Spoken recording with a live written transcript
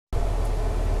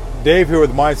Dave here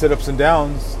with Mindset Ups and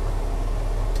Downs.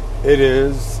 It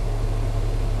is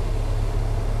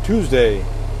Tuesday,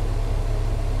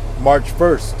 March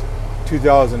 1st,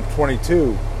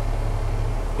 2022.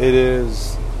 It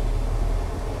is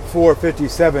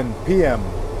 4:57 p.m.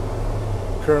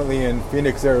 currently in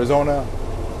Phoenix, Arizona.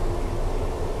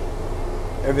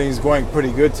 Everything's going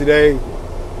pretty good today.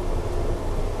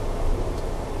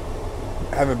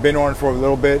 Haven't been on for a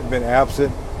little bit, been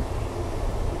absent.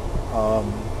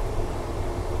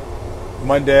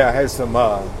 Monday I had some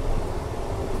a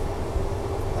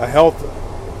health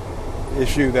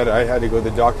issue that I had to go to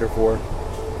the doctor for.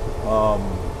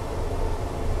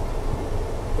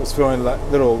 Was feeling a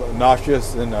little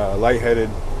nauseous and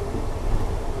lightheaded.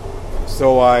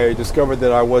 So I discovered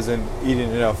that I wasn't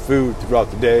eating enough food throughout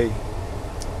the day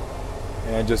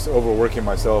and just overworking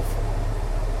myself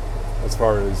as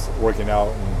far as working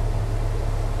out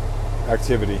and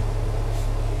activity.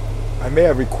 I may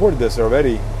have recorded this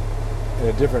already in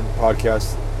a different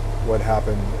podcast, what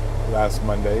happened last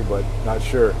Monday, but not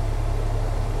sure.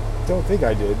 Don't think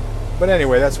I did. But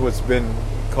anyway, that's what's been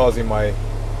causing my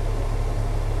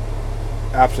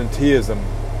absenteeism,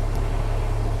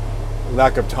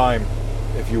 lack of time,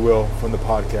 if you will, from the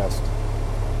podcast.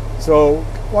 So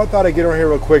I thought I'd get on here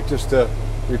real quick just to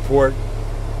report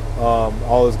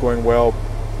all is going well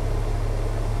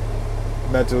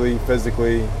mentally,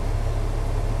 physically.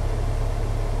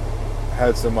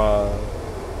 Had some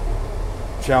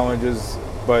challenges,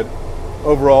 but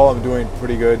overall I'm doing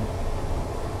pretty good.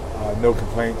 No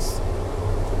complaints.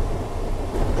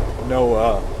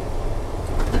 No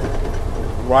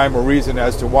rhyme or reason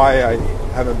as to why I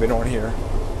haven't been on here.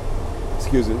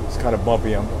 Excuse it, it's kind of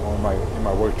bumpy. I'm in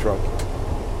my work truck.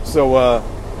 So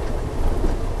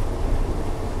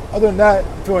other than that,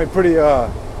 I'm feeling pretty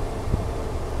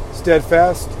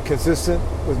steadfast, consistent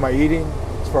with my eating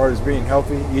as far as being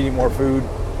healthy, eating more food,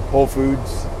 whole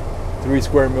foods, 3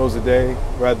 square meals a day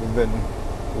rather than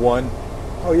 1.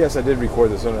 Oh yes, I did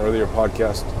record this on an earlier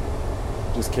podcast.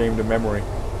 Just came to memory.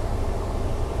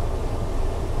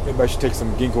 Maybe I should take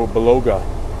some ginkgo biloba.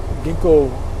 Ginkgo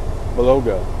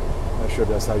biloba. Not sure if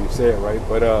that's how you say it right,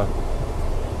 but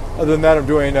other than that, I'm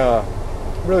doing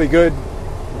really good.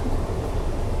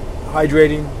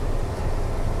 Hydrating,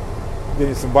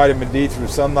 getting some vitamin D through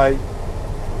sunlight.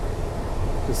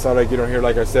 Just thought I'd get on here,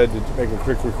 like I said, to make a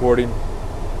quick recording.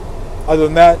 Other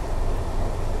than that,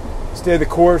 stay the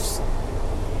course.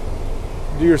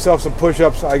 Do yourself some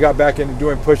push-ups. I got back into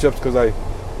doing push-ups because I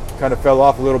kind of fell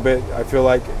off a little bit. I feel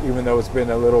like, even though it's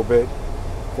been a little bit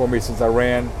for me since I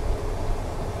ran.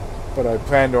 But I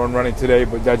planned on running today,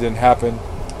 but that didn't happen.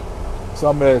 So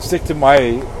I'm going to stick to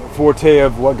my forte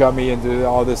of what got me into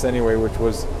all this anyway, which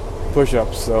was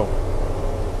push-ups. So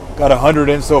got 100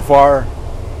 in so far.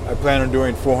 I plan on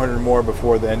doing 400 more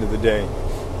before the end of the day.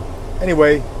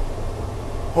 Anyway,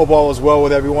 hope all is well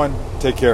with everyone. Take care.